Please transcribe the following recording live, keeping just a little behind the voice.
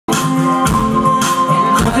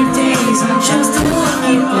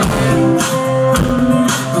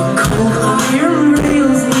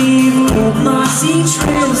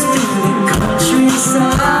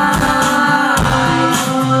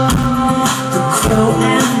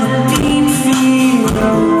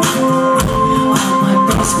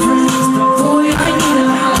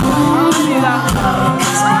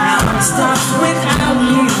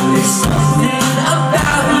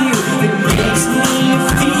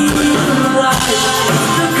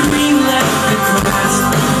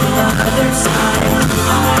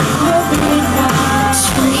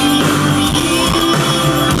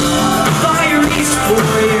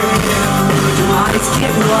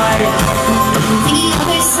the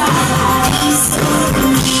other side, I used to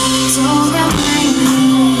believe. Don't remind me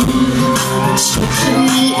that you could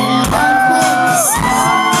be in love with the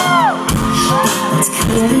stars. It's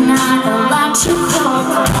clearly not a logical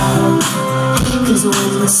problem, 'cause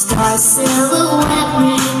when the stars silhouette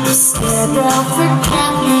me, I'm scared they'll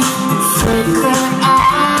forget me and flicker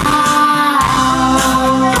out.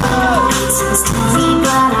 It says 20,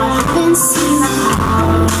 but I haven't seen the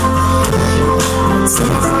power.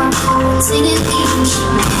 I didn't even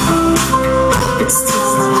try, but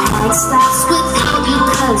still my heart stops without you,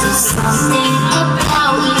 'cause there's something about